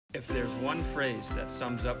If there's one phrase that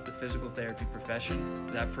sums up the physical therapy profession,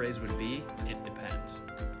 that phrase would be, it depends.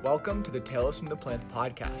 Welcome to the Tales from the Plinth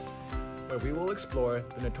podcast, where we will explore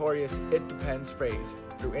the notorious "it depends" phrase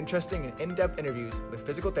through interesting and in-depth interviews with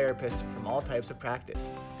physical therapists from all types of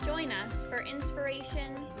practice. Join us for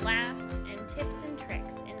inspiration, laughs, and tips and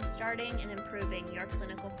tricks in starting and improving your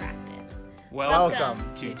clinical practice. Welcome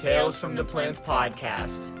to Tales from the Plinth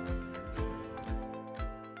podcast.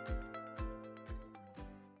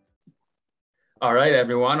 All right,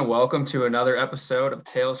 everyone. Welcome to another episode of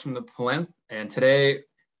Tales from the Plinth. And today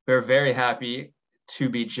we're very happy to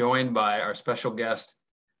be joined by our special guest,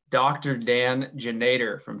 Dr. Dan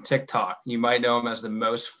Genader from TikTok. You might know him as the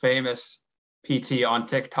most famous PT on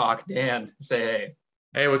TikTok. Dan, say hey.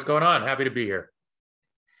 Hey, what's going on? Happy to be here.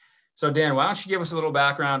 So Dan, why don't you give us a little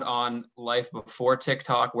background on life before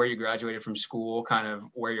TikTok, where you graduated from school, kind of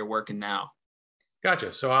where you're working now?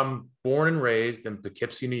 Gotcha. So I'm born and raised in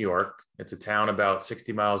Poughkeepsie, New York. It's a town about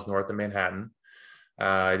 60 miles north of Manhattan.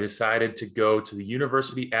 I decided to go to the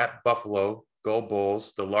University at Buffalo, go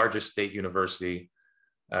Bulls, the largest state university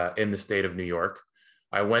in the state of New York.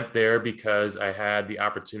 I went there because I had the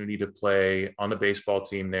opportunity to play on the baseball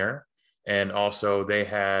team there. And also they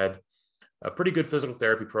had a pretty good physical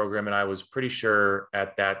therapy program. And I was pretty sure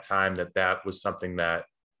at that time that that was something that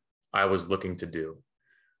I was looking to do.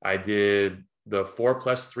 I did the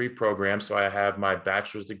 4+3 program. So I have my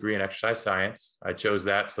bachelor's degree in exercise science. I chose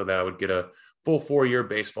that so that I would get a full 4-year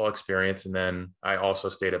baseball experience. And then I also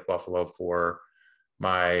stayed at Buffalo for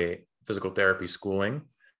my physical therapy schooling.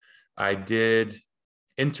 I did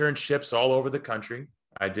internships all over the country.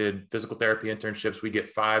 I did physical therapy internships. We get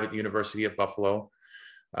 5 at the University of Buffalo.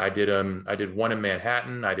 I did one in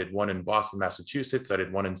Manhattan. I did one in Boston, Massachusetts. I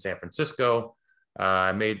did one in San Francisco.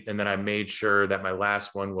 I made sure that my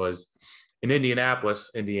last one was in Indianapolis,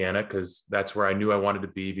 Indiana, because that's where I knew I wanted to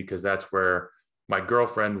be, because that's where my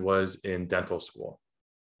girlfriend was in dental school.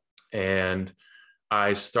 And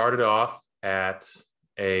I started off at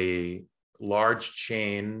a large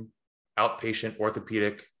chain outpatient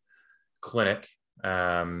orthopedic clinic.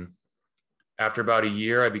 After about a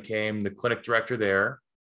year, I became the clinic director there.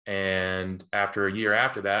 And after a year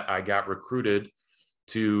after that, I got recruited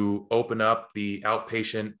to open up the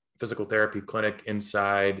outpatient physical therapy clinic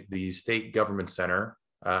inside the state government center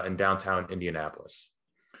in downtown Indianapolis.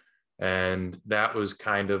 And that was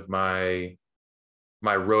kind of my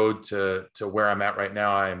road to where I'm at right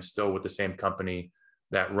now. I am still with the same company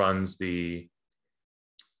that runs the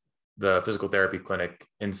physical therapy clinic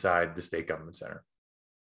inside the state government center.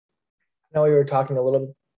 I know we were talking a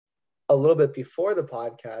little bit before the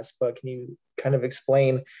podcast, but can you kind of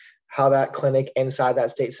explain how that clinic inside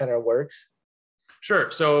that state center works?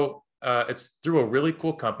 Sure. So it's through a really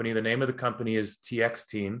cool company. The name of the company is TX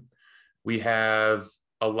Team. We have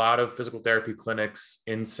a lot of physical therapy clinics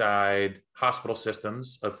inside hospital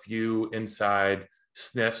systems, a few inside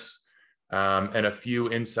SNFs, and a few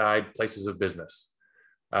inside places of business.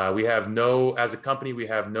 As a company, we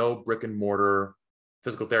have no brick and mortar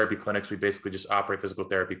physical therapy clinics. We basically just operate physical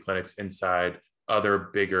therapy clinics inside other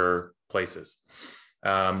bigger places.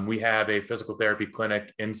 We have a physical therapy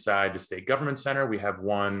clinic inside the state government center. We have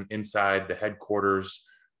one inside the headquarters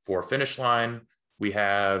for Finish Line. We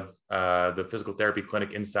have the physical therapy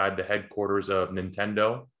clinic inside the headquarters of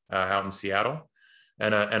Nintendo out in Seattle,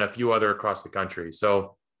 and a few other across the country.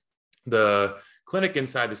 So the clinic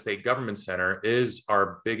inside the state government center is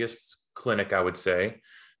our biggest clinic, I would say,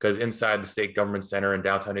 because inside the state government center in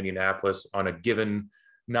downtown Indianapolis on a given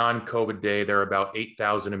non-COVID day, there are about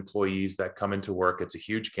 8,000 employees that come into work. It's a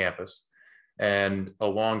huge campus. And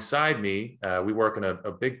alongside me, we work in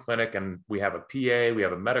a big clinic, and we have a PA, we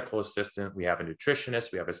have a medical assistant, we have a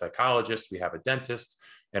nutritionist, we have a psychologist, we have a dentist,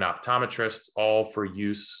 an optometrist, all for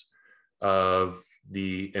use of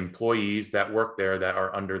the employees that work there that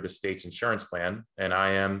are under the state's insurance plan. And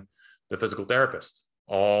I am the physical therapist.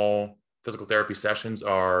 All physical therapy sessions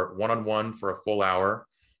are one-on-one for a full hour,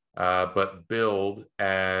 but billed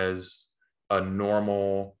as a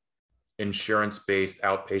normal insurance-based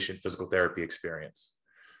outpatient physical therapy experience.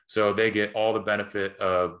 So they get all the benefit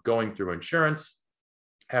of going through insurance,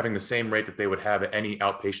 having the same rate that they would have at any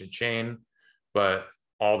outpatient chain, but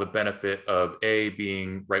all the benefit of A,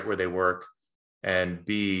 being right where they work, and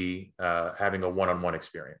B, having a one-on-one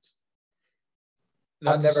experience.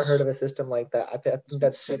 I've never heard of a system like that. I think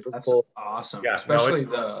that's super cool. Awesome. Yeah, especially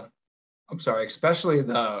the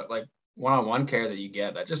like one-on-one care that you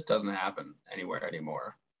get. That just doesn't happen anywhere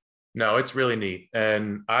anymore. No, it's really neat.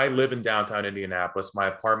 And I live in downtown Indianapolis. My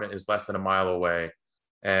apartment is less than a mile away.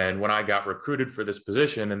 And when I got recruited for this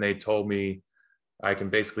position and they told me I can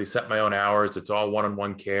basically set my own hours. It's all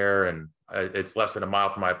one-on-one care, and it's less than a mile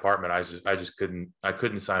from my apartment. I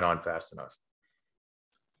couldn't sign on fast enough.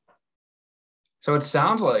 So it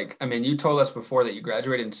sounds like, I mean, you told us before that you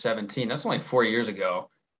graduated in 17. That's only 4 years ago.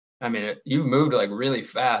 I mean, you've moved like really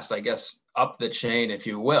fast, I guess, up the chain, if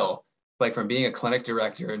you will, like from being a clinic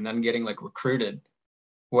director and then getting like recruited.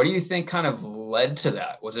 What do you think kind of led to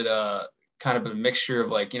that? Was it a kind of a mixture of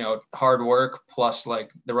like, hard work plus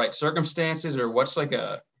like the right circumstances, or what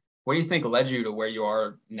do you think led you to where you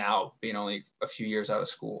are now, being only a few years out of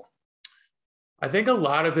school? I think a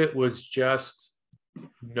lot of it was just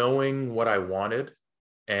knowing what I wanted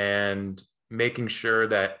and making sure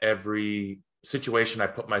that every situation I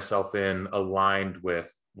put myself in aligned with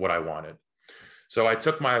what I wanted. So I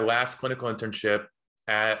took my last clinical internship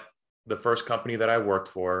at the first company that I worked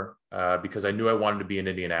for because I knew I wanted to be in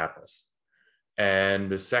Indianapolis. And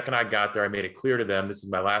the second I got there, I made it clear to them, this is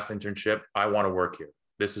my last internship. I want to work here.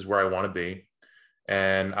 This is where I want to be.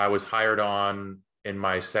 And I was hired on in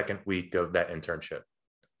my second week of that internship,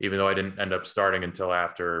 even though I didn't end up starting until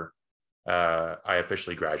after I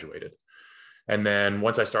officially graduated. And then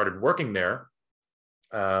once I started working there,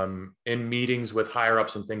 in meetings with higher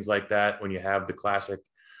ups and things like that, when you have the classic,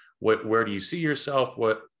 where do you see yourself?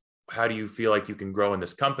 How do you feel like you can grow in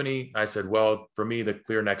this company? I said, well, for me, the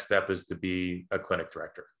clear next step is to be a clinic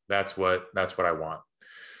director. That's what I want.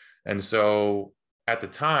 And so at the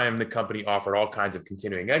time, the company offered all kinds of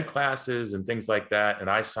continuing ed classes and things like that. And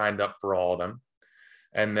I signed up for all of them.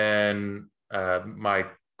 And then my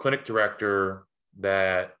clinic director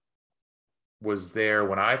that was there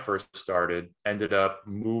when I first started ended up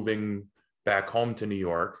moving back home to New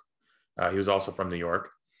York. He was also from New York.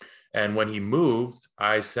 And when he moved,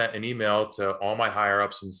 I sent an email to all my higher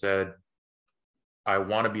ups and said, I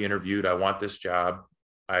want to be interviewed. I want this job.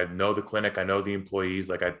 I know the clinic. I know the employees.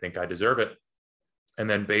 Like, I think I deserve it. And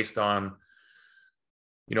then based on,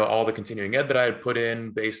 all the continuing ed that I had put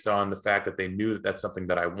in, based on the fact that they knew that that's something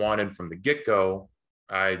that I wanted from the get-go,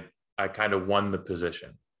 I kind of won the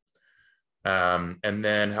position. And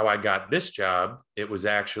then how I got this job, it was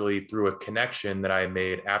actually through a connection that I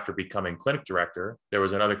made after becoming clinic director. There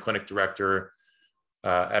was another clinic director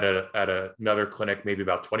at another clinic, maybe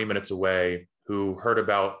about 20 minutes away, who heard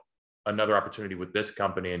about another opportunity with this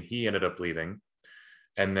company, and he ended up leaving.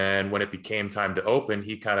 And then when it became time to open,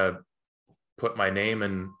 he kind of put my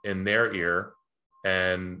name in their ear,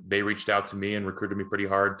 and they reached out to me and recruited me pretty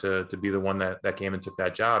hard to be the one that came and took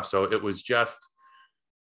that job. So it was just,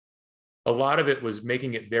 a lot of it was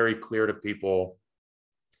making it very clear to people,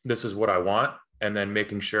 this is what I want, and then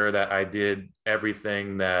making sure that I did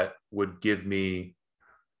everything that would give me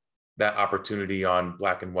that opportunity on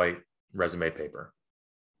black and white resume paper.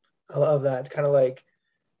 I love that. It's kind of like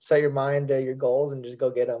set your mind to your goals and just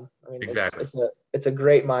go get them. I mean, exactly. It's a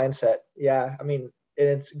great mindset. Yeah. I mean, and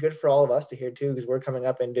it's good for all of us to hear too, because we're coming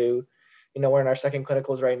up into, we're in our second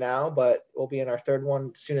clinicals right now, but we'll be in our third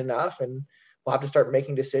one soon enough. And we'll have to start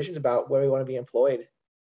making decisions about where we want to be employed.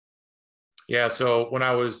 Yeah. So when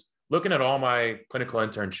I was looking at all my clinical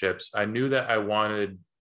internships, I knew that I wanted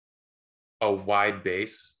a wide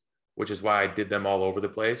base, which is why I did them all over the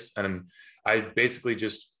place. And I basically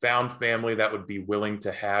just found family that would be willing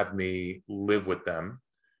to have me live with them.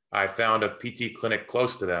 I found a PT clinic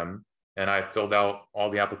close to them, and I filled out all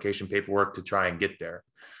the application paperwork to try and get there.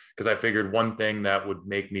 Because I figured one thing that would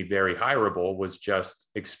make me very hireable was just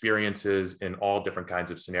experiences in all different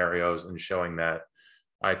kinds of scenarios and showing that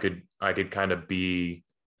I could kind of be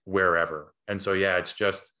wherever. And so, yeah,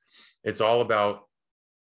 it's all about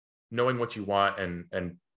knowing what you want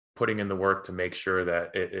and putting in the work to make sure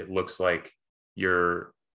that it looks like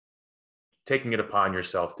you're taking it upon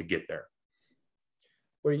yourself to get there.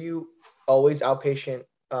 Were you always outpatient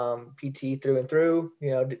PT through and through?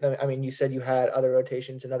 I mean, you said you had other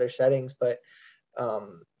rotations in other settings, but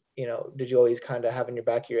did you always kind of have in your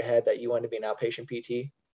back of your head that you wanted to be an outpatient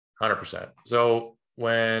PT? 100%. So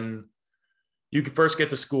when you first get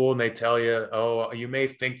to school and they tell you, oh, you may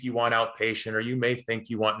think you want outpatient, or you may think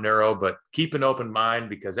you want neuro, but keep an open mind,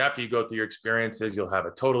 because after you go through your experiences, you'll have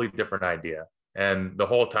a totally different idea. And the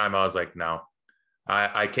whole time I was like, no,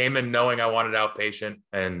 I came in knowing I wanted outpatient,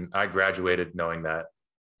 and I graduated knowing that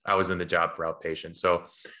I was in the job for outpatient. So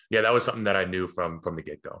yeah, that was something that I knew from the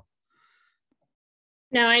get-go.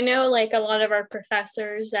 Now, I know like a lot of our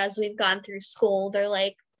professors, as we've gone through school, they're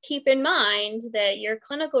like, keep in mind that your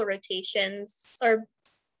clinical rotations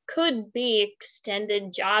could be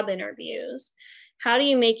extended job interviews. How do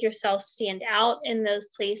you make yourself stand out in those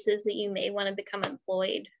places that you may want to become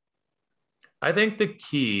employed? I think the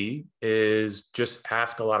key is just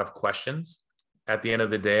ask a lot of questions. at the end of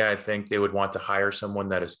the day, I think they would want to hire someone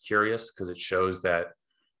that is curious, because it shows that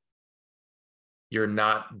you're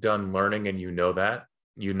not done learning, and you know that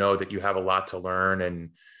you have a lot to learn. And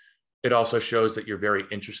it also shows that you're very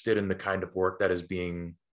interested in the kind of work that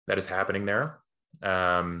is happening there.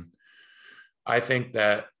 I think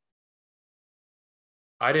that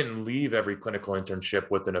I didn't leave every clinical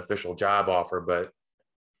internship with an official job offer, but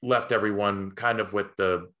left everyone kind of with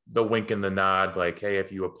the wink and the nod, like, hey,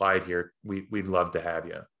 if you applied here, we'd love to have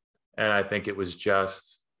you. And I think it was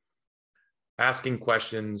just asking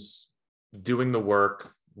questions, doing the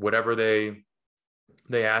work, whatever they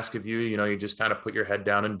ask of you, you just kind of put your head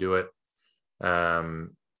down and do it. I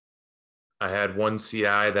had one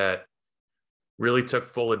CI that really took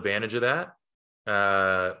full advantage of that.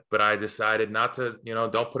 But I decided not to,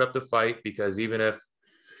 don't put up the fight, because even if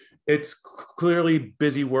it's clearly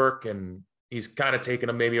busy work and he's kind of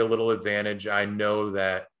taken maybe a little advantage, I know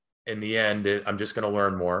that in the end, I'm just going to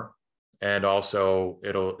learn more. And also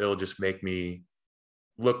it'll just make me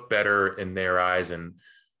look better in their eyes. And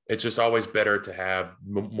it's just always better to have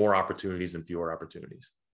more opportunities than fewer opportunities.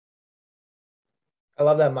 I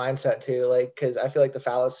love that mindset too. Like, cause I feel like the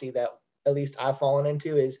fallacy that at least I've fallen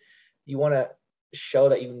into is you want to show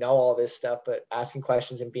that you know all this stuff, but asking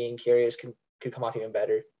questions and being curious could come off even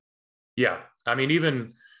better. Yeah. I mean,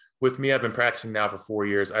 even with me, I've been practicing now for 4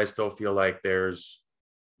 years. I still feel like there's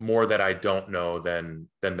more that I don't know than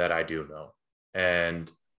that I do know.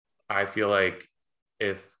 And I feel like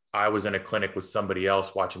if I was in a clinic with somebody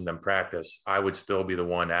else watching them practice, I would still be the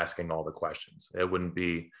one asking all the questions. It wouldn't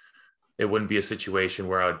be a situation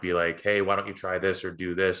where I would be like, hey, why don't you try this or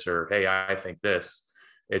do this? Or, hey, I think this.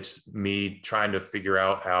 It's me trying to figure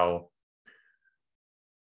out how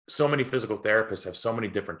so many physical therapists have so many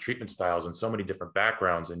different treatment styles and so many different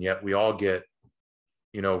backgrounds, and yet we all get,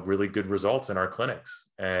 really good results in our clinics.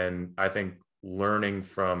 And I think learning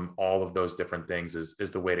from all of those different things is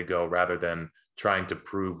the way to go, rather than trying to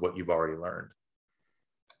prove what you've already learned.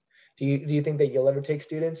 Do you think that you'll ever take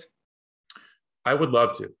students? I would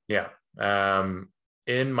love to. Yeah.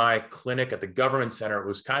 In my clinic at the government center, it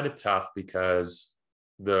was kind of tough because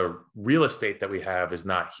the real estate that we have is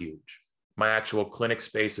not huge. My actual clinic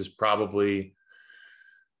space is probably,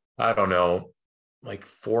 I don't know, like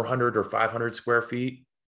 400 or 500 square feet.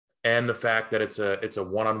 And the fact that it's a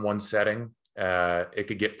one-on-one setting, it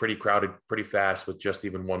could get pretty crowded pretty fast with just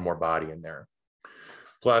even one more body in there.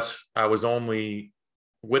 Plus, I was only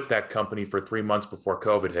with that company for 3 months before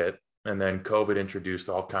COVID hit. And then COVID introduced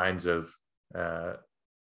all kinds of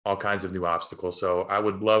new obstacles. So I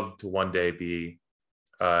would love to one day be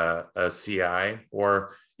a CI,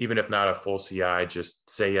 or even if not a full CI, just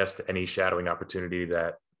say yes to any shadowing opportunity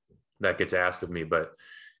that gets asked of me. But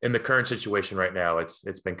in the current situation right now,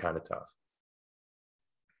 it's been kind of tough.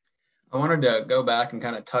 I wanted to go back and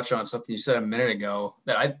kind of touch on something you said a minute ago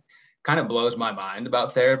that kind of blows my mind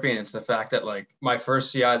about therapy. And it's the fact that, like, my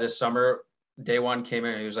first CI this summer, day one, came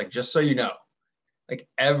in and he was like, just so you know, like,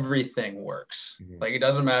 everything works. Mm-hmm. Like, it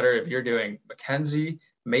doesn't matter if you're doing Mackenzie,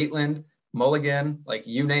 Maitland, Mulligan, like,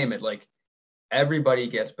 you name it, like, everybody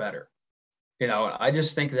gets better. And I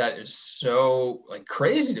just think that is so, like,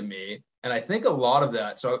 crazy to me. And I think a lot of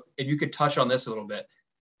that, so if you could touch on this a little bit,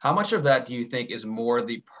 how much of that do you think is more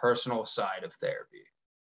the personal side of therapy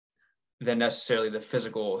than necessarily the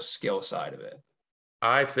physical skill side of it?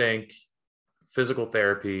 I think physical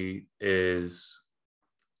therapy is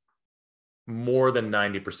more than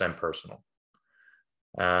 90% personal.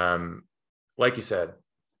 Like you said,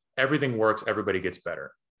 everything works, everybody gets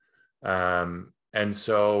better. And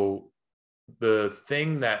so the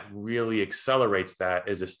thing that really accelerates that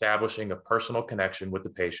is establishing a personal connection with the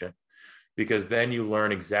patient, because then you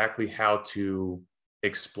learn exactly how to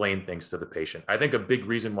explain things to the patient. I think a big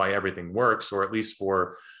reason why everything works, or at least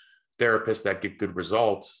for therapists that get good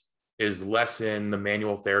results, is less in the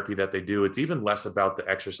manual therapy that they do. It's even less about the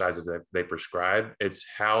exercises that they prescribe. It's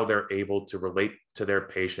how they're able to relate to their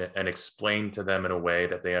patient and explain to them in a way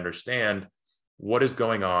that they understand what is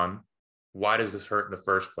going on, why does this hurt in the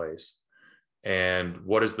first place, and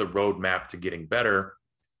what is the roadmap to getting better.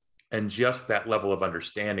 And just that level of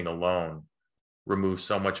understanding alone removes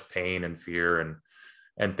so much pain and fear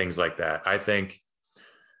and things like that. I think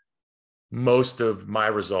most of my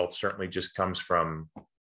results certainly just comes from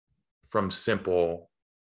simple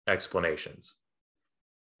explanations.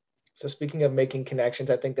 So speaking of making connections,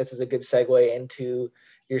 I think this is a good segue into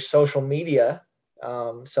your social media.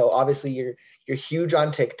 So obviously you're huge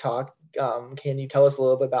on TikTok. Can you tell us a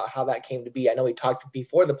little bit about how that came to be? I know we talked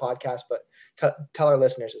before the podcast, but tell our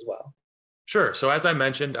listeners as well. Sure. So as I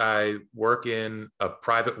mentioned, I work in a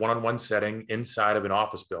private one-on-one setting inside of an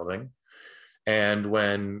office building. And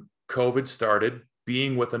when COVID started,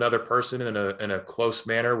 being with another person in a close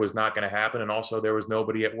manner was not going to happen. And also there was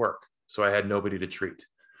nobody at work. So I had nobody to treat.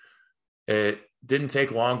 It didn't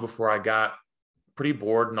take long before I got pretty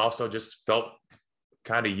bored and also just felt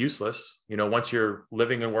kind of useless. You know, once you're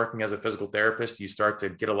living and working as a physical therapist, you start to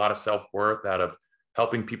get a lot of self-worth out of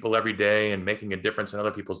helping people every day and making a difference in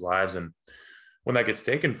other people's lives. And when that gets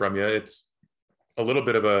taken from you, it's a little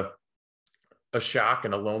bit of a shock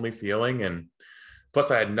and a lonely feeling. And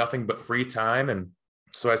plus I had nothing but free time. And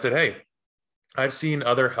so I said, hey, I've seen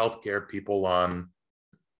other healthcare people on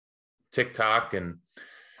TikTok and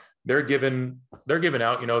they're giving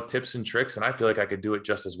out, you know, tips and tricks, and I feel like I could do it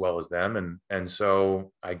just as well as them. And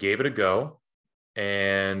so I gave it a go.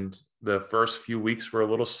 And the first few weeks were a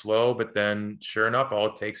little slow, but then sure enough, all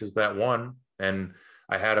it takes is that one. And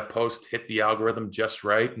I had a post hit the algorithm just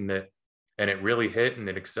right, and it really hit, and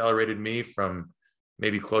it accelerated me from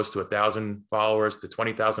maybe close to 1,000 followers to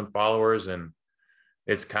 20,000 followers. And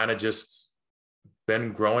it's kind of just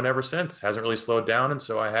been growing ever since. Hasn't really slowed down. And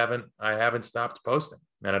so I haven't stopped posting,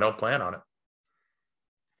 and I don't plan on it.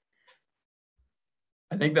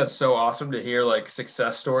 I think that's so awesome to hear like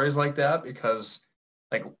success stories like that, because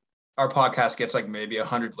like our podcast gets like maybe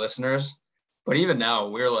 100 listeners, but even now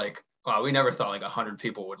we're like, wow, we never thought like 100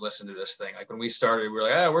 people would listen to this thing. Like when we started, we were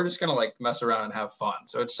like, we're just going to like mess around and have fun.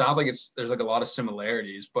 So it sounds like there's like a lot of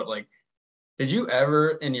similarities, but like, did you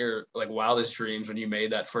ever in your like wildest dreams when you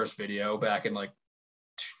made that first video back in like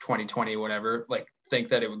 2020, whatever, like think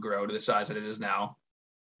that it would grow to the size that it is now?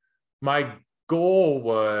 My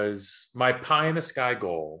pie in the sky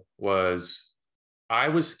goal was, I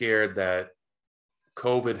was scared that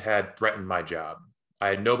COVID had threatened my job. I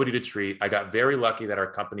had nobody to treat. I got very lucky that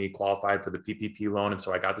our company qualified for the PPP loan, and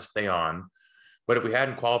so I got to stay on. But if we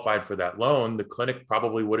hadn't qualified for that loan, the clinic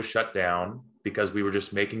probably would have shut down because we were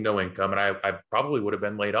just making no income, and I probably would have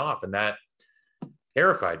been laid off. And that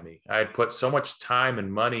terrified me. I had put so much time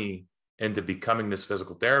and money into becoming this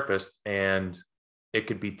physical therapist, and it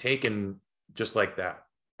could be taken just like that.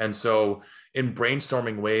 And so in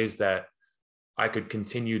brainstorming ways that I could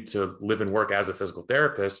continue to live and work as a physical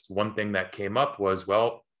therapist, one thing that came up was,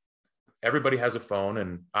 well, everybody has a phone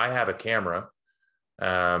and I have a camera.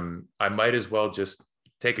 I might as well just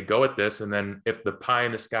take a go at this. And then if the pie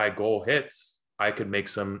in the sky goal hits, I could make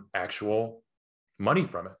some actual money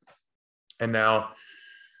from it. And now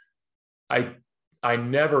I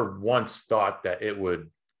never once thought that it would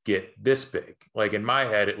get this big. Like in my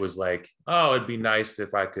head, it was like, oh, it'd be nice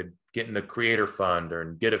if I could get in the creator fund or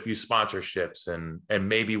get a few sponsorships, and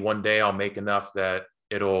maybe one day I'll make enough that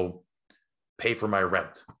it'll pay for my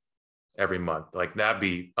rent every month. Like that'd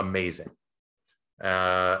be amazing.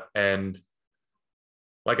 And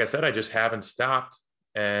like I said, I just haven't stopped.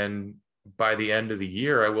 And by the end of the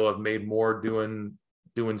year, I will have made more doing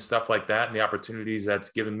stuff like that and the opportunities that's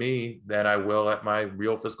given me than I will at my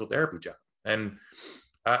real physical therapy job. And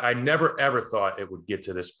I never, ever thought it would get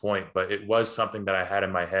to this point, but it was something that I had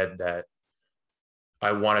in my head that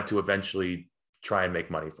I wanted to eventually try and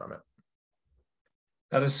make money from it.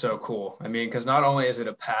 That is so cool. I mean, because not only is it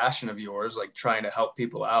a passion of yours, like trying to help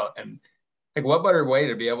people out, and like what better way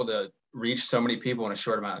to be able to reach so many people in a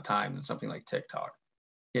short amount of time than something like TikTok,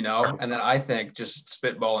 you know? And then I think just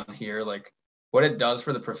spitballing here, like what it does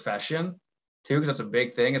for the profession too, because that's a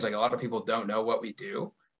big thing, is like a lot of people don't know what we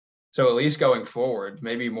do. So at least going forward,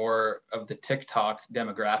 maybe more of the TikTok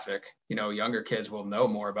demographic, you know, younger kids will know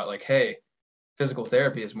more about like, hey, physical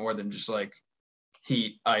therapy is more than just like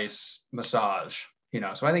heat, ice, massage, you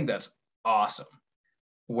know? So I think that's awesome.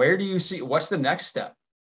 Where do you see, what's the next step?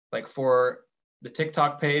 Like for the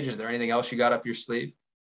TikTok page, is there anything else you got up your sleeve?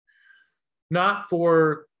 Not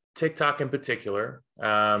for TikTok in particular.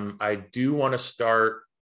 I do want to start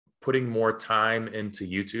putting more time into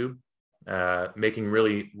YouTube. Making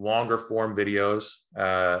really longer form videos.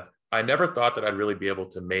 I never thought that I'd really be able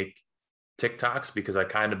to make TikToks because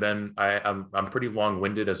I'm pretty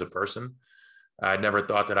long-winded as a person. I never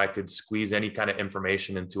thought that I could squeeze any kind of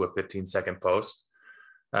information into a 15-second post.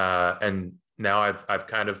 And now I've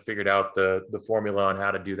kind of figured out the formula on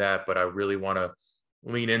how to do that, but I really want to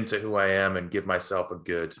lean into who I am and give myself a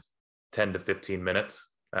good 10 to 15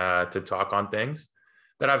 minutes to talk on things.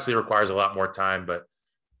 That obviously requires a lot more time, but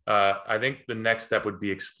I think the next step would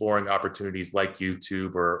be exploring opportunities like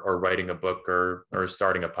YouTube or writing a book or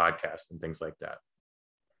starting a podcast and things like that.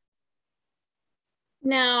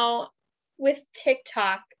 Now, with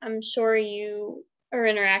TikTok, I'm sure you are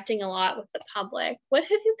interacting a lot with the public. What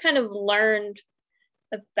have you kind of learned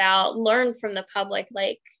from the public,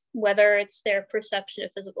 like whether it's their perception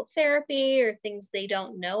of physical therapy or things they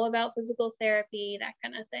don't know about physical therapy, that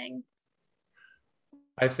kind of thing?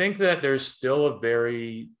 I think that there's still a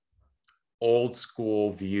very old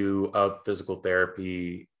school view of physical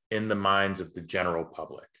therapy in the minds of the general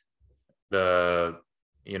public. The,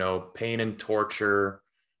 pain and torture,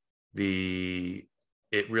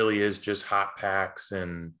 it really is just hot packs,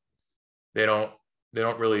 and they don't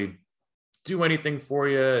really do anything for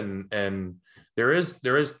you. And there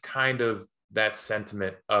is kind of that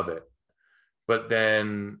sentiment of it. But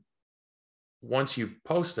then once you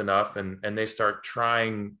post enough and they start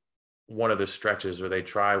trying one of the stretches, or they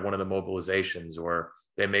try one of the mobilizations, or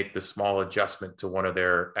they make the small adjustment to one of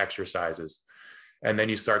their exercises, and then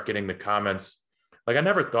you start getting the comments. Like, I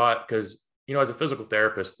never thought, because, as a physical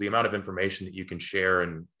therapist, the amount of information that you can share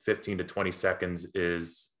in 15 to 20 seconds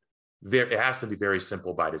it has to be very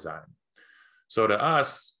simple by design. So to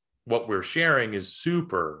us, what we're sharing is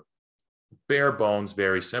super bare bones,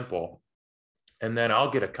 very simple. And then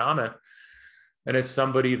I'll get a comment, and it's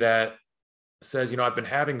somebody that says, I've been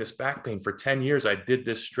having this back pain for 10 years. I did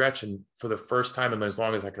this stretch, and for the first time in as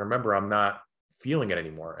long as I can remember, I'm not feeling it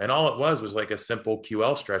anymore. And all it was like a simple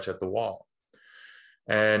QL stretch at the wall.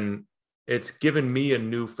 And it's given me a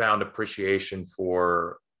newfound appreciation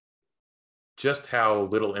for just how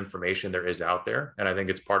little information there is out there. And I think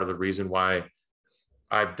it's part of the reason why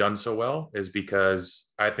I've done so well, is because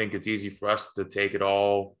I think it's easy for us to take it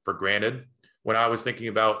all for granted. When I was thinking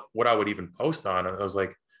about what I would even post on, I was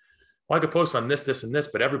like, well, I could post on this, this, and this,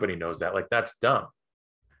 but everybody knows that. Like, that's dumb.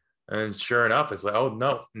 And sure enough, it's like, oh,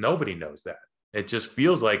 no, nobody knows that. It just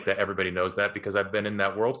feels like that everybody knows that because I've been in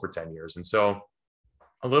that world for 10 years. And so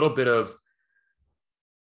a little bit of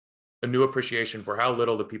a new appreciation for how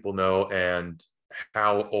little the people know and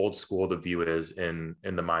how old school the view is in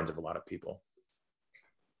the minds of a lot of people.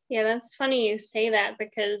 Yeah, that's funny you say that,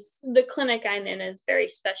 because the clinic I'm in is very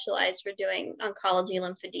specialized. We're doing oncology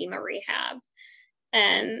lymphedema rehab.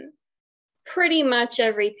 And pretty much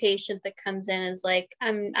every patient that comes in is like,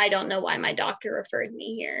 I don't know why my doctor referred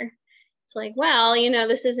me here. It's like, well,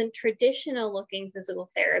 this isn't traditional looking physical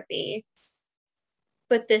therapy,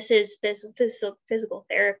 but this is physical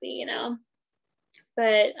therapy,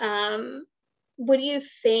 But what do you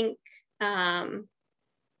think what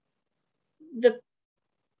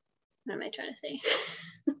am I trying to say?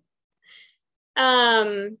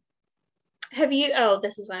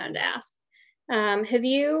 This is what I wanted to ask. Have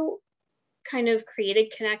you kind of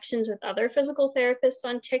created connections with other physical therapists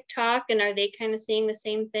on TikTok, and are they kind of seeing the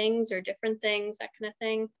same things or different things, that kind of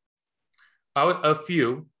thing? A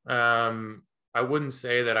few. I wouldn't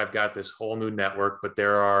say that I've got this whole new network, but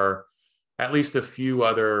there are at least a few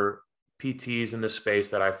other PTs in the space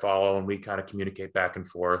that I follow, and we kind of communicate back and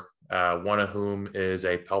forth. One of whom is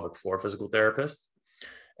a pelvic floor physical therapist,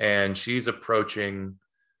 and she's approaching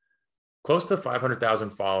close to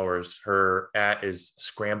 500,000 followers. Her @ is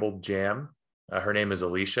Scrambled Jam. Her name is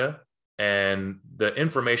Alicia, and the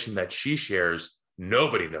information that she shares,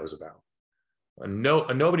 nobody knows about.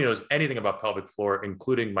 Nobody knows anything about pelvic floor,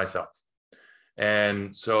 including myself.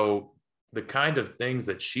 And so the kind of things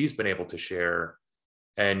that she's been able to share,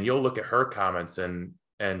 and you'll look at her comments and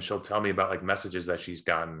she'll tell me about like messages that she's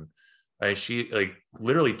gotten. And she like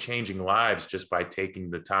literally changing lives just by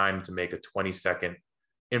taking the time to make a 20-second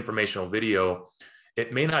informational video.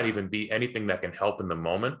 It may not even be anything that can help in the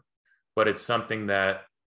moment, but it's something that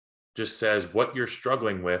just says what you're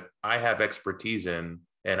struggling with, I have expertise in,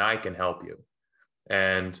 and I can help you.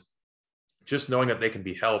 And just knowing that they can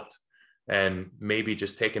be helped, and maybe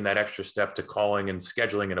just taking that extra step to calling and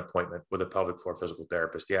scheduling an appointment with a pelvic floor physical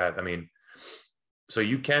therapist. Yeah, I mean, so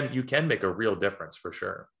you can make a real difference for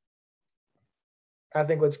sure. I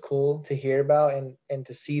think what's cool to hear about and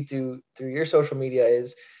to see through your social media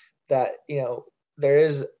is that, there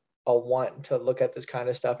is a want to look at this kind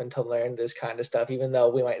of stuff and to learn this kind of stuff, even though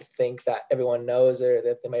we might think that everyone knows it, or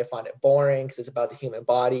that they may find it boring because it's about the human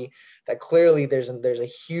body, that clearly there's a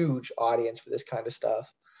huge audience for this kind of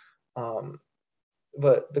stuff.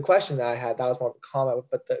 But the question that I had, that was more of a comment,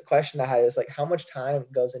 but the question I had is like, how much time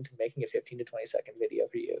goes into making a 15 to 20 second video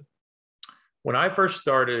for you? When I first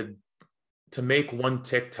started to make one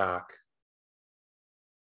TikTok,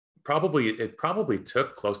 it probably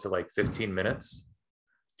took close to like 15 minutes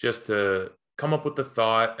just to come up with the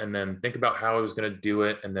thought and then think about how I was going to do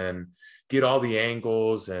it, and then get all the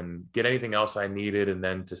angles and get anything else I needed, and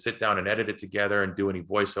then to sit down and edit it together and do any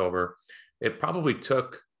voiceover. It probably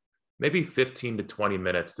took maybe 15 to 20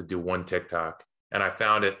 minutes to do one TikTok. And I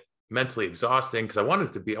found it mentally exhausting because I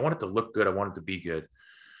wanted it to look good. I wanted it to be good.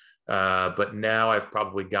 But now I've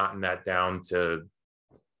probably gotten that down to,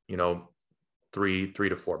 3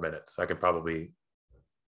 to 4 minutes. I can probably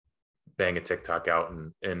bang a TikTok out,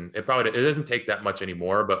 and it doesn't take that much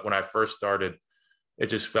anymore. But when I first started, it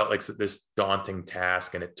just felt like this daunting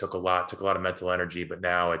task, and it took a lot of mental energy, but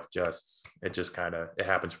now it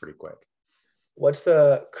happens pretty quick. What's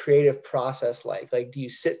the creative process like? Like, do you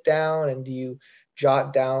sit down and do you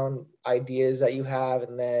jot down ideas that you have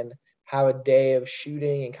and then have a day of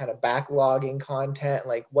shooting and kind of backlogging content?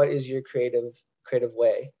 Like, what is your creative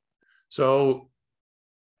way? So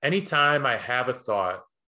anytime I have a thought,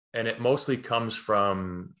 and it mostly comes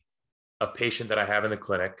from a patient that I have in the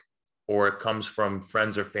clinic, or it comes from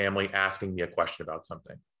friends or family asking me a question about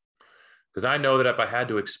something. Because I know that if I had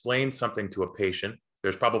to explain something to a patient,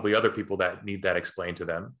 there's probably other people that need that explained to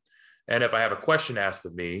them. And if I have a question asked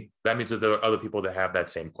of me, that means that there are other people that have that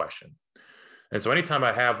same question. And so anytime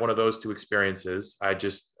I have one of those two experiences, I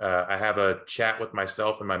have a chat with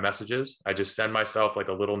myself in my messages. I just send myself like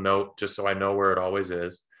a little note just so I know where it always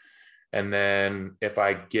is. And then if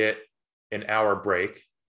I get an hour break,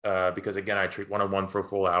 because again, I treat one-on-one for a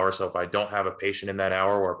full hour. So if I don't have a patient in that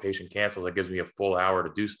hour or a patient cancels, it gives me a full hour to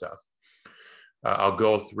do stuff. I'll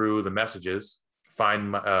go through the messages,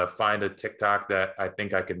 find a TikTok that I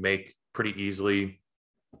think I could make pretty easily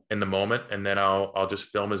in the moment, and then I'll just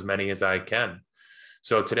film as many as I can.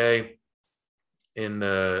 So today, in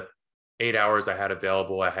the 8 hours I had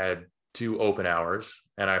available, I had 2 open hours,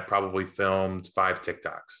 and I probably filmed 5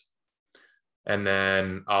 TikToks. And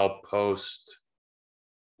then I'll post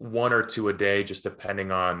 1 or 2 a day, just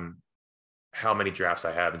depending on how many drafts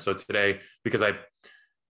I have. And so today, because I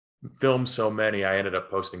filmed so many, I ended up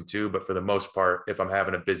posting 2, but for the most part, if I'm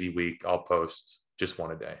having a busy week, I'll post just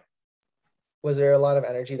 1 a day. Was there a lot of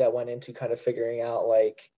energy that went into kind of figuring out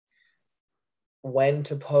like when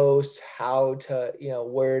to post, how to,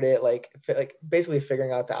 word it, like basically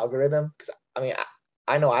figuring out the algorithm? Because I mean,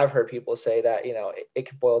 I know I've heard people say that, it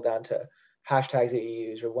could boil down to hashtags that you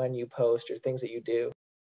use or when you post or things that you do.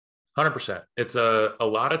 100%. It's a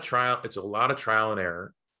lot of trial. It's a lot of trial and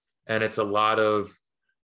error. And it's a lot of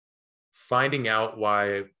finding out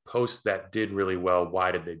why posts that did really well,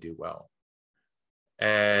 why did they do well?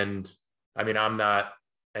 And I mean, I'm not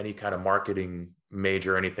any kind of marketing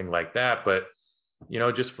major or anything like that, but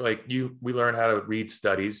just for like we learn how to read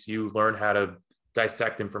studies, you learn how to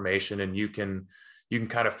dissect information, and you can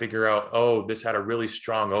kind of figure out, oh, this had a really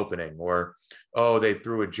strong opening, or, oh, they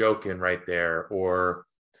threw a joke in right there, or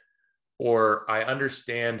I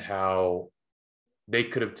understand how they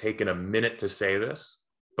could have taken a minute to say this,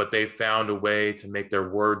 but they found a way to make their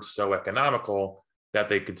words so economical that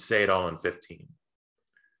they could say it all in 15.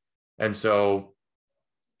 And so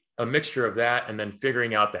a mixture of that, and then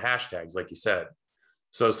figuring out the hashtags, like you said.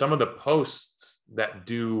 So some of the posts that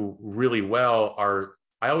do really well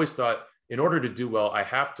I always thought, in order to do well, I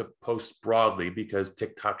have to post broadly because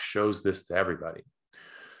TikTok shows this to everybody.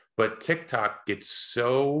 But TikTok gets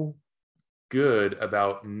so good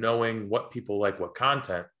about knowing what people like, what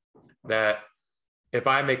content, that if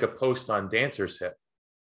I make a post on Dancer's Hip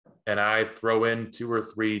and I throw in 2 or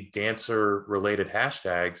 3 dancer related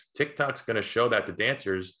hashtags, TikTok's going to show that to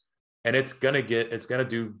dancers, and it's going to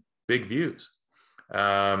do big views.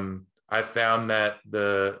 I found that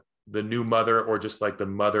the new mother, or just like the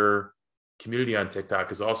mother community on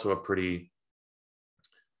TikTok, is also a pretty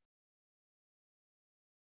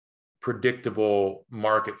predictable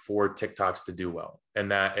market for TikToks to do well.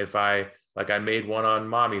 And that if I made one on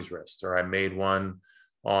mommy's wrist, or I made one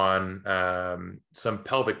on some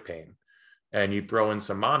pelvic pain, and you throw in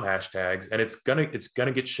some mom hashtags, and it's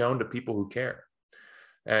gonna get shown to people who care.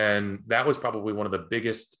 And that was probably one of the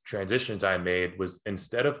biggest transitions I made, was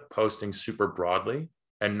instead of posting super broadly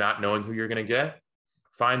and not knowing who you're going to get,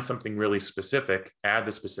 find something really specific, add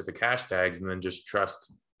the specific hashtags, and then just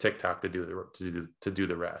trust TikTok to do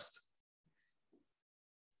the rest.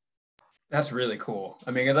 That's really cool.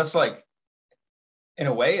 I mean, that's like, in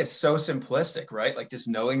a way, it's so simplistic, right? Like just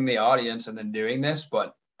knowing the audience and then doing this,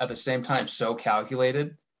 but at the same time, so calculated.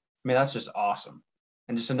 I mean, that's just awesome.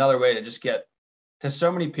 And just another way to just get to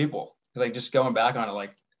so many people. Like just going back on it,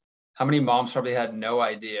 like how many moms probably had no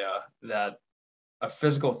idea that a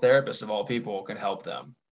physical therapist of all people can help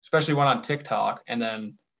them, especially one on TikTok. And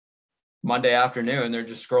then Monday afternoon, they're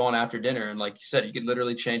just scrolling after dinner. And like you said, you could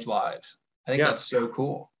literally change lives. I think that's so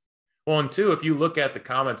cool. Well, and 2, if you look at the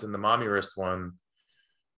comments in the Mommy Wrist one,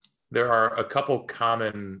 there are a couple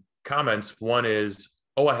common comments. One is,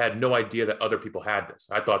 oh, I had no idea that other people had this.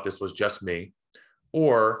 I thought this was just me.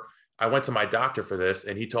 Or I went to my doctor for this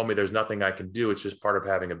and he told me there's nothing I can do. It's just part of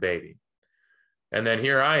having a baby. And then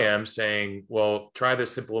here I am saying, well, try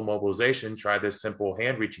this simple immobilization, try this simple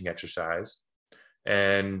hand reaching exercise.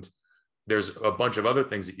 And there's a bunch of other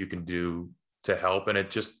things that you can do to help. And it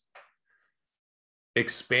just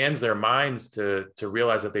expands their minds to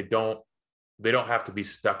realize that they don't have to be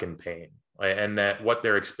stuck in pain, and that what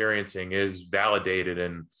they're experiencing is validated,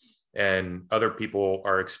 and other people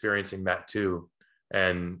are experiencing that too.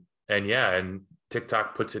 And yeah, and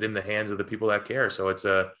TikTok puts it in the hands of the people that care. So it's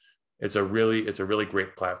a really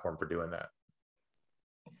great platform for doing that.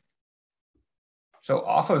 So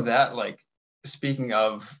off of that, like, speaking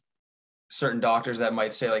of certain doctors that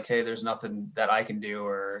might say like, hey, there's nothing that I can do,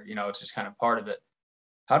 or, you know, it's just kind of part of it.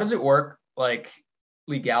 How does it work, like,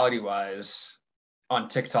 legality wise on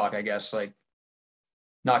TikTok, I guess, like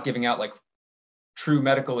not giving out like true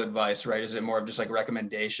medical advice, right? Is it more of just like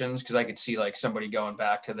recommendations? Because I could see like somebody going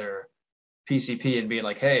back to their PCP and being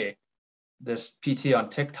like, hey, this PT on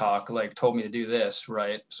TikTok like told me to do this,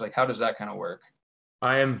 right? So like, how does that kind of work?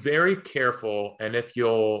 I am very careful, and if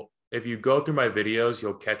you go through my videos,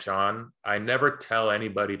 you'll catch on. I never tell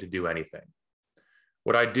anybody to do anything.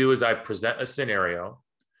 What I do is I present a scenario.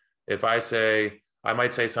 If I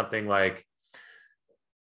might say something like,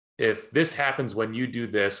 if this happens when you do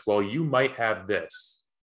this, well, you might have this,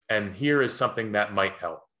 and here is something that might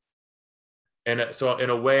help. And so in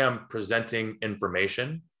a way, I'm presenting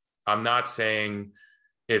information. I'm not saying,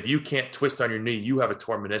 if you can't twist on your knee, you have a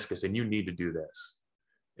torn meniscus and you need to do this.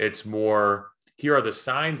 It's more, here are the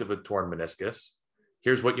signs of a torn meniscus.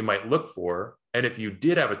 Here's what you might look for. And if you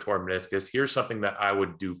did have a torn meniscus, here's something that I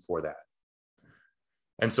would do for that.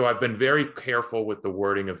 And so I've been very careful with the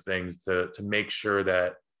wording of things to make sure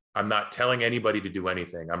that I'm not telling anybody to do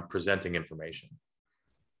anything. I'm presenting information.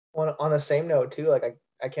 On the same note too, like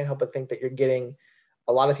I can't help but think that you're getting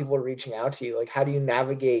a lot of people reaching out to you. Like, how do you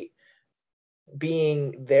navigate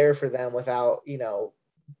being there for them without, you know,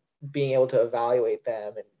 being able to evaluate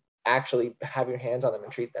them and actually have your hands on them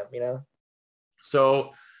and treat them, you know?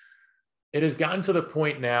 So it has gotten to the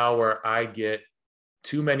point now where I get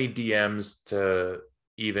too many DMs to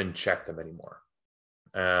even check them anymore.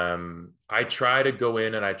 I try to go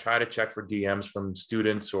in and I try to check for DMs from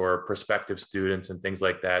students or prospective students and things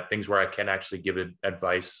like that, things where I can actually give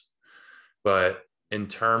advice. But in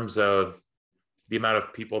terms of the amount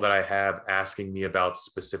of people that I have asking me about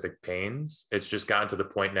specific pains, it's just gotten to the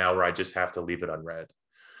point now where I just have to leave it unread.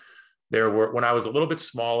 When I was a little bit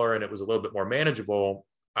smaller and it was a little bit more manageable,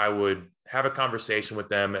 I would have a conversation with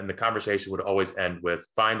them, and the conversation would always end with,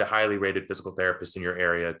 find a highly rated physical therapist in your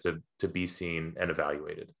area to be seen and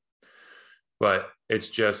evaluated. But it's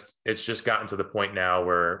just gotten to the point now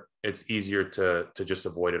where it's easier to just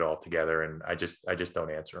avoid it altogether, and I just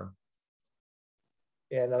don't answer them.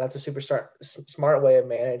 Yeah, no, that's a super smart way of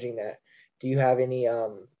managing that. Do you have any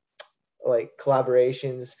like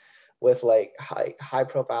collaborations with like high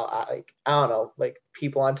profile, like, I don't know, like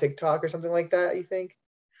people on TikTok or something like that, you think?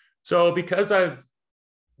 So because I've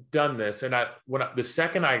done this, and the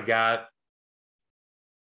second I got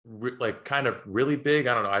like kind of really big,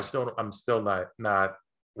 I don't know, I'm still not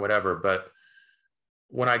whatever, but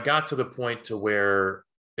when I got to the point to where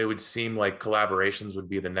it would seem like collaborations would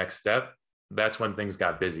be the next step, that's when things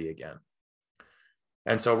got busy again.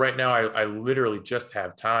 And so right now I literally just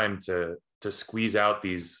have time to squeeze out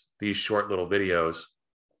these short little videos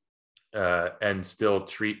and still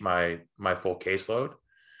treat my full caseload.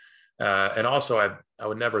 And also I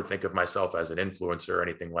would never think of myself as an influencer or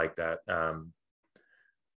anything like that.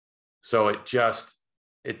 So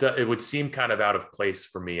it would seem kind of out of place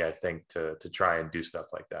for me, I think, to try and do stuff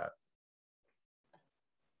like that.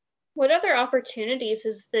 What other opportunities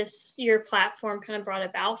has your platform kind of brought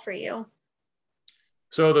about for you?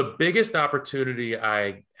 So the biggest opportunity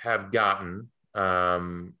I have gotten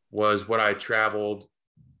was what I traveled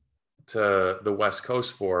to the West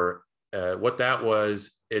Coast for. What that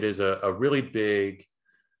was, it is a really big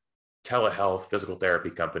telehealth physical therapy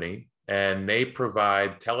company, and they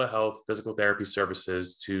provide telehealth physical therapy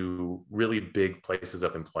services to really big places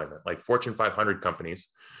of employment, like Fortune 500 companies,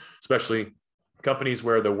 especially companies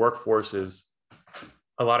where the workforce is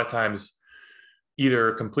a lot of times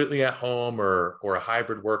either completely at home or a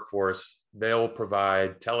hybrid workforce. They'll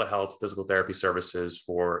provide telehealth physical therapy services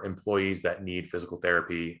for employees that need physical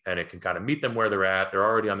therapy, and it can kind of meet them where they're at. They're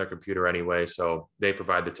already on their computer anyway, so they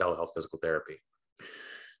provide the telehealth physical therapy.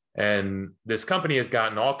 And this company has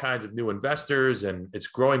gotten all kinds of new investors, and it's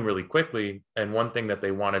growing really quickly. And one thing that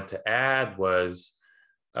they wanted to add was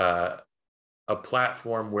a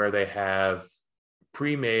platform where they have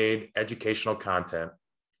pre-made educational content,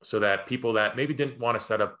 so that people that maybe didn't want to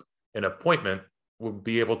set up an appointment would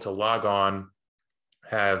be able to log on,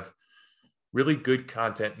 have really good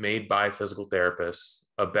content made by physical therapists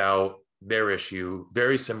about their issue,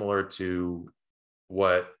 very similar to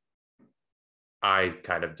what I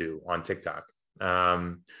kind of do on TikTok.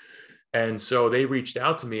 And so they reached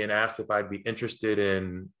out to me and asked if I'd be interested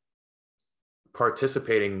in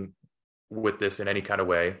participating with this in any kind of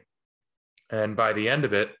way. And by the end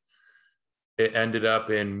of it, it ended up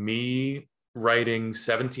in me writing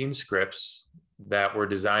 17 scripts that were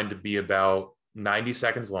designed to be about 90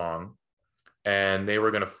 seconds long. And they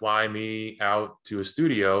were going to fly me out to a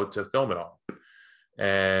studio to film it all.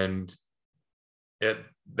 And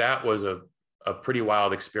that was a pretty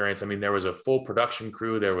wild experience. I mean, there was a full production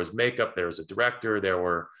crew, there was makeup, there was a director, there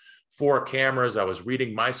were 4 cameras. I was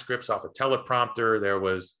reading my scripts off a teleprompter. There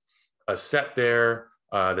was a set there.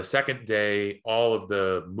 The second day, all of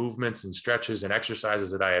the movements and stretches and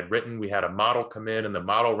exercises that I had written, we had a model come in, and the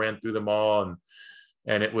model ran through them all.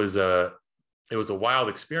 And it was a wild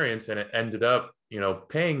experience, and it ended up,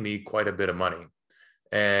 paying me quite a bit of money.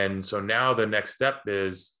 And so now the next step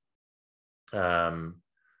is,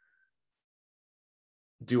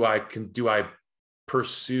 do I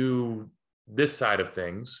pursue this side of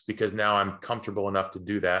things, because now I'm comfortable enough to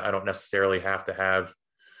do that. I don't necessarily have to have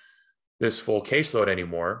this full caseload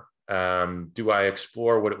anymore. Do I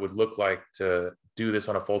explore what it would look like to do this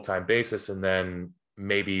on a full-time basis, and then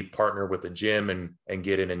maybe partner with a gym and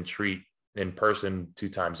get in and treat in person 2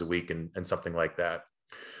 times a week and something like that.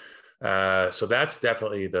 So that's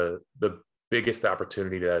definitely the biggest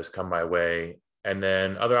opportunity that has come my way. And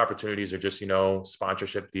then other opportunities are just,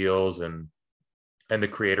 sponsorship deals and the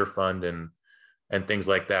creator fund and things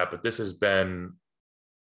like that. But this has been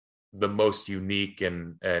the most unique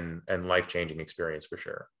and life-changing experience for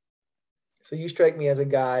sure. So you strike me as a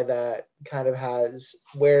guy that kind of has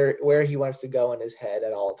where he wants to go in his head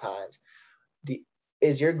at all times.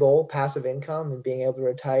 Is your goal passive income and being able to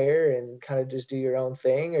retire and kind of just do your own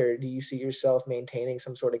thing, or do you see yourself maintaining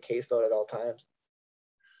some sort of caseload at all times?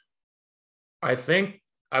 I think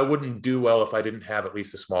I wouldn't do well if I didn't have at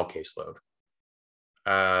least a small caseload.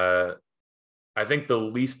 I think the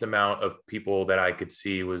least amount of people that I could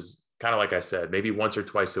see was kind of like I said, maybe once or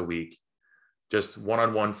twice a week, just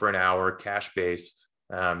one-on-one for an hour, cash-based,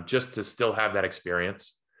 just to still have that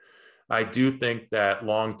experience. I do think that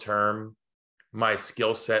long-term, my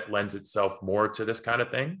skill set lends itself more to this kind of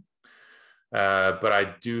thing. But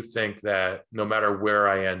I do think that no matter where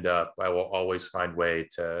I end up, I will always find a way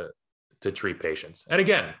to treat patients. And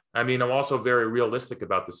again, I mean, I'm also very realistic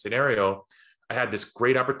about the scenario. I had this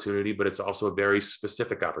great opportunity, but it's also a very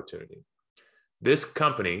specific opportunity. This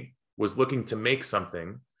company was looking to make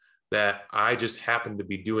something that I just happened to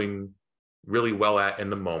be doing really well at in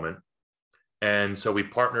the moment. And so we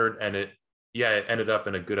partnered, and it ended up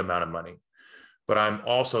in a good amount of money. But I'm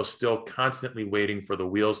also still constantly waiting for the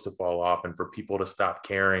wheels to fall off and for people to stop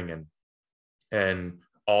caring and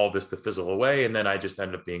all this to fizzle away. And then I just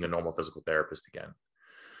end up being a normal physical therapist again.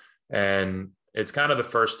 And it's kind of the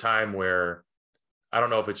first time where I don't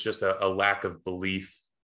know if it's just a lack of belief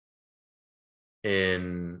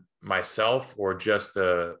in myself or just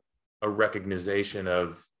a recognition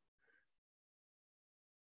of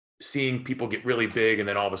seeing people get really big and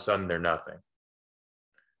then all of a sudden they're nothing.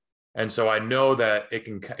 And so I know that it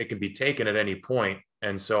can be taken at any point.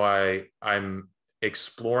 And so I'm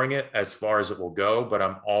exploring it as far as it will go, but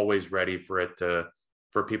I'm always ready for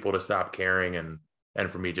people to stop caring and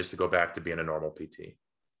for me just to go back to being a normal PT.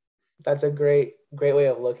 That's a great way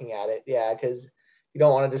of looking at it. Yeah, because you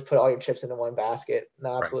don't want to just put all your chips into one basket.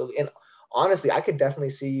 No, absolutely. Right. And honestly, I could definitely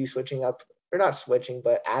see you switching up, or not switching,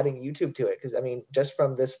 but adding YouTube to it. Because I mean, just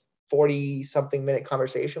from this 40-something minute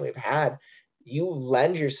conversation we've had, you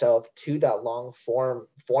lend yourself to that long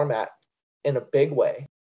format in a big way.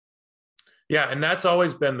 Yeah. And that's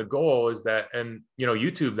always been the goal, is that, and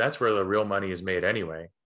YouTube, that's where the real money is made anyway.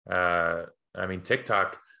 I mean,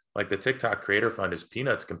 TikTok, like the TikTok creator fund is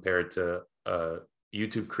peanuts compared to a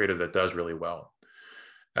YouTube creator that does really well.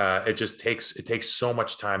 It takes so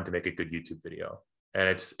much time to make a good YouTube video. And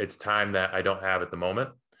it's time that I don't have at the moment,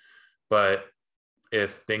 but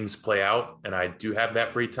if things play out and I do have that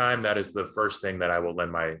free time, that is the first thing that I will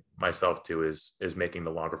lend myself to is making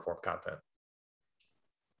the longer form content.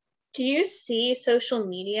 Do you see social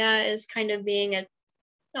media as kind of being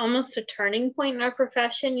almost a turning point in our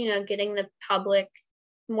profession, getting the public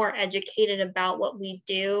more educated about what we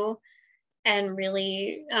do and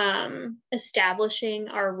really establishing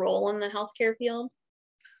our role in the healthcare field?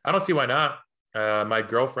 I don't see why not. My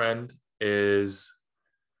girlfriend is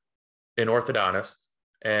an orthodontist,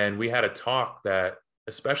 and we had a talk that,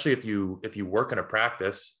 especially if you work in a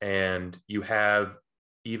practice and you have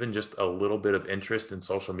even just a little bit of interest in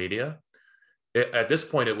social media, at this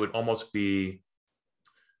point it would almost be,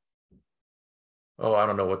 I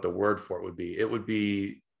don't know what the word for it would be. It would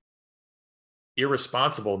be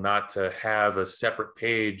irresponsible not to have a separate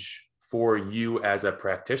page for you as a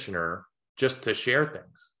practitioner just to share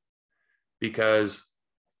things. because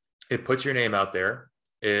it puts your name out there.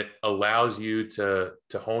 It allows you to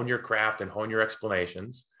hone your craft and hone your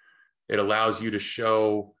explanations. It allows you to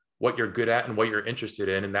show what you're good at and what you're interested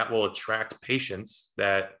in, and that will attract patients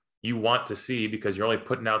that you want to see because you're only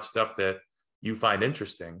putting out stuff that you find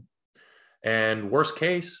interesting. And worst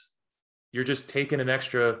case, you're just taking an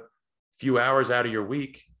extra few hours out of your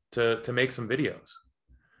week to make some videos.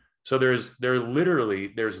 So there's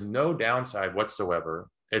no downside whatsoever.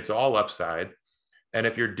 It's all upside. And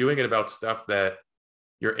if you're doing it about stuff that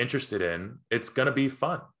you're interested in, it's going to be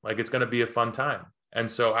fun. Like, it's going to be a fun time. And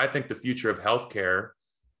so I think the future of healthcare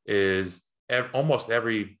is almost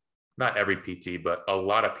not every PT, but a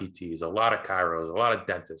lot of PTs, a lot of chiros, a lot of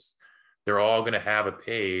dentists. They're all going to have a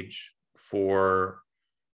page for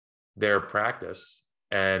their practice,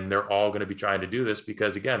 and they're all going to be trying to do this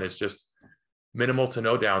because, again, it's just minimal to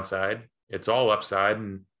no downside. It's all upside.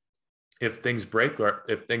 And if things break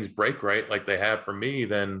right, like they have for me,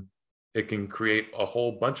 then it can create a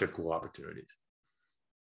whole bunch of cool opportunities.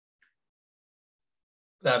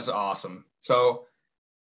 That's awesome. So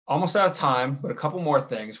almost out of time, but a couple more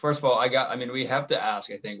things. First of all, we have to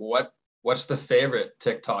ask, I think, what's the favorite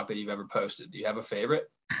TikTok that you've ever posted? Do you have a favorite?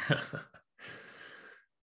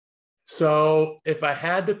 So if I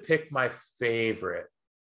had to pick my favorite,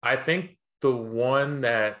 I think the one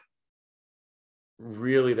that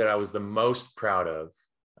I was the most proud of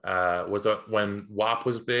was when WAP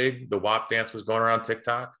was big. The WAP dance was going around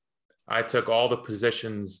TikTok. I took all the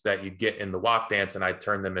positions that you get in the WAP dance and I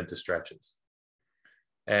turned them into stretches.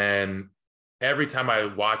 And every time I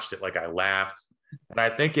watched it, like, I laughed. And I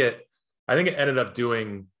think it ended up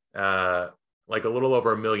doing like a little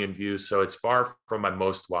over 1 million views. So it's far from my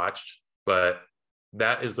most watched, but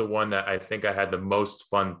that is the one that I think I had the most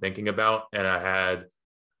fun thinking about. And I had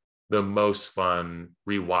the most fun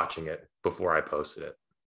rewatching it before I posted it.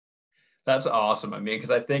 That's awesome. I mean,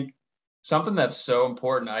 because I think something that's so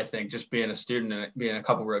important, I think, just being a student and being a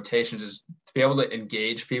couple rotations, is to be able to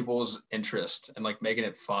engage people's interest and like making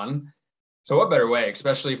it fun. So what better way,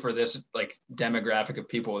 especially for this like demographic of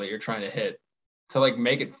people that you're trying to hit, to like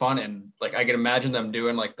make it fun. And like, I can imagine them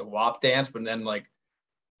doing like the WAP dance, but then like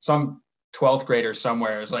some 12th grader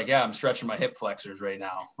somewhere is like, yeah, I'm stretching my hip flexors right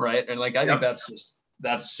now. Right. And like, I think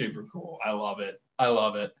that's super cool. I love it.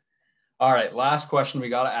 All right. Last question we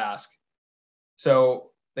got to ask.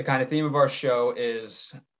 So the kind of theme of our show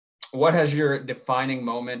is, what has your defining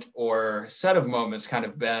moment or set of moments kind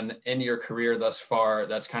of been in your career thus far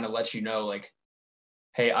that's kind of let you know, like,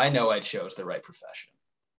 hey, I know I chose the right profession?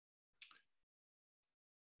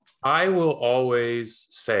 I will always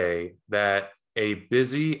say that a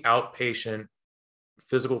busy outpatient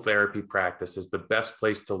physical therapy practice is the best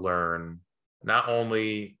place to learn, not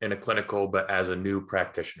only in a clinical, but as a new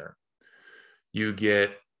practitioner. You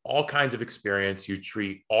get all kinds of experience. You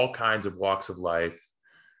treat all kinds of walks of life.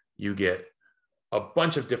 You get a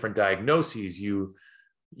bunch of different diagnoses.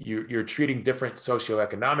 You're treating different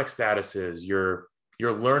socioeconomic statuses. You're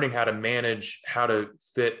learning how to manage, how to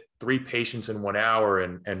fit 3 patients in 1 hour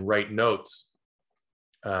and write notes.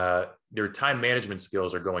 Your time management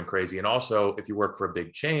skills are going crazy. And also, if you work for a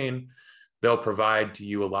big chain, they'll provide to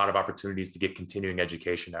you a lot of opportunities to get continuing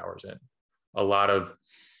education hours in. A lot of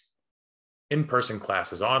in-person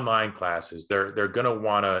classes, online classes. They're going to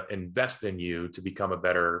want to invest in you to become a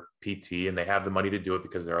better PT, and they have the money to do it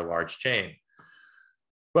because they're a large chain.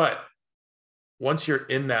 But once you're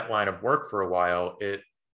in that line of work for a while, it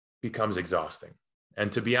becomes exhausting.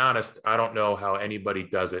 And to be honest, I don't know how anybody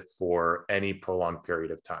does it for any prolonged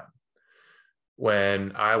period of time.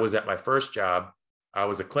 When I was at my first job, I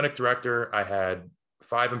was a clinic director. I had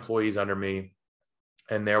 5 employees under me.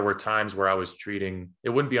 And there were times where I was treating, it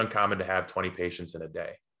wouldn't be uncommon to have 20 patients in a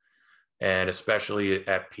day. And especially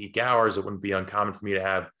at peak hours, it wouldn't be uncommon for me to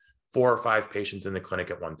have 4 or 5 patients in the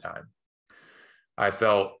clinic at one time. I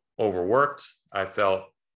felt overworked. I felt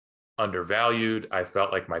undervalued. I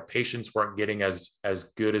felt like my patients weren't getting as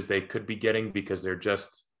good as they could be getting because they're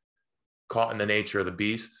just caught in the nature of the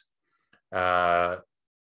beast. I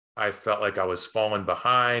felt like I was falling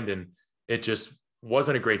behind, and it just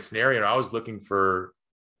wasn't a great scenario. And I was looking for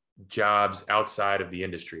jobs outside of the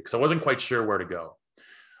industry because I wasn't quite sure where to go.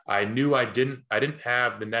 I knew I didn't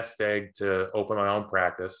have the nest egg to open my own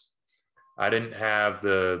practice. I didn't have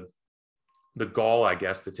the gall, I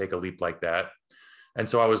guess, to take a leap like that. And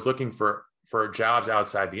so I was looking for jobs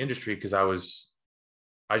outside the industry because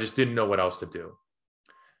I just didn't know what else to do.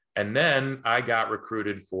 And then I got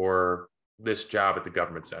recruited for this job at the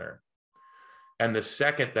government center. And the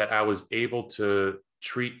second that I was able to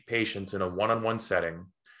treat patients in a one-on-one setting,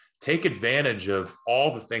 take advantage of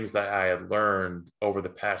all the things that I had learned over the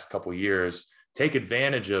past couple of years, take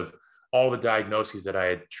advantage of all the diagnoses that I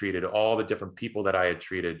had treated, all the different people that I had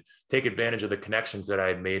treated, take advantage of the connections that I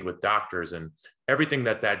had made with doctors and everything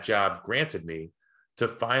that that job granted me, to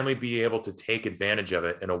finally be able to take advantage of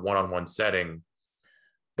it in a one-on-one setting.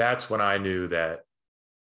 That's when I knew that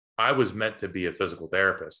I was meant to be a physical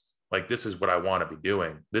therapist. Like, this is what I want to be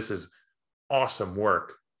doing. This is awesome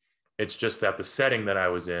work. It's just that the setting that I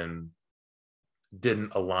was in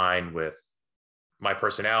didn't align with my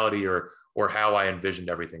personality or how I envisioned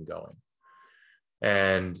everything going.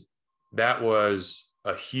 And that was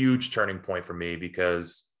a huge turning point for me,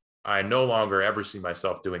 because I no longer ever see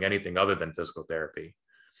myself doing anything other than physical therapy.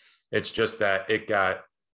 It's just that it got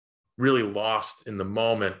really lost in the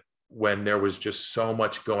moment when there was just so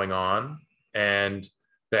much going on, and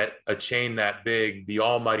that a chain that big, the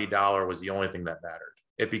almighty dollar was the only thing that mattered.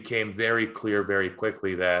 It became very clear very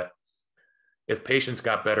quickly that if patients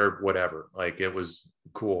got better, whatever, like, it was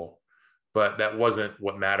cool. But that wasn't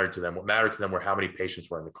what mattered to them. What mattered to them were how many patients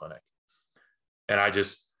were in the clinic.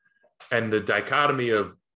 And the dichotomy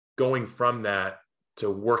of going from that to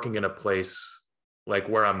working in a place like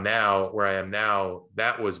where I am now,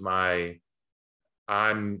 that was my,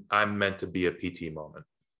 I'm meant to be a PT moment.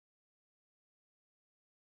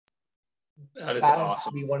 That is That has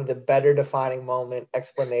awesome. to be one of the better defining moment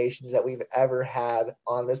explanations that we've ever had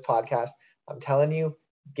on this podcast. I'm telling you,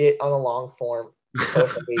 get on the long form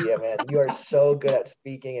social media, man. You are so good at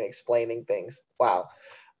speaking and explaining things. Wow.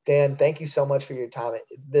 Dan, thank you so much for your time.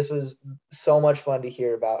 This was so much fun to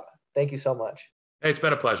hear about. Thank you so much. Hey, it's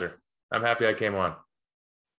been a pleasure. I'm happy I came on.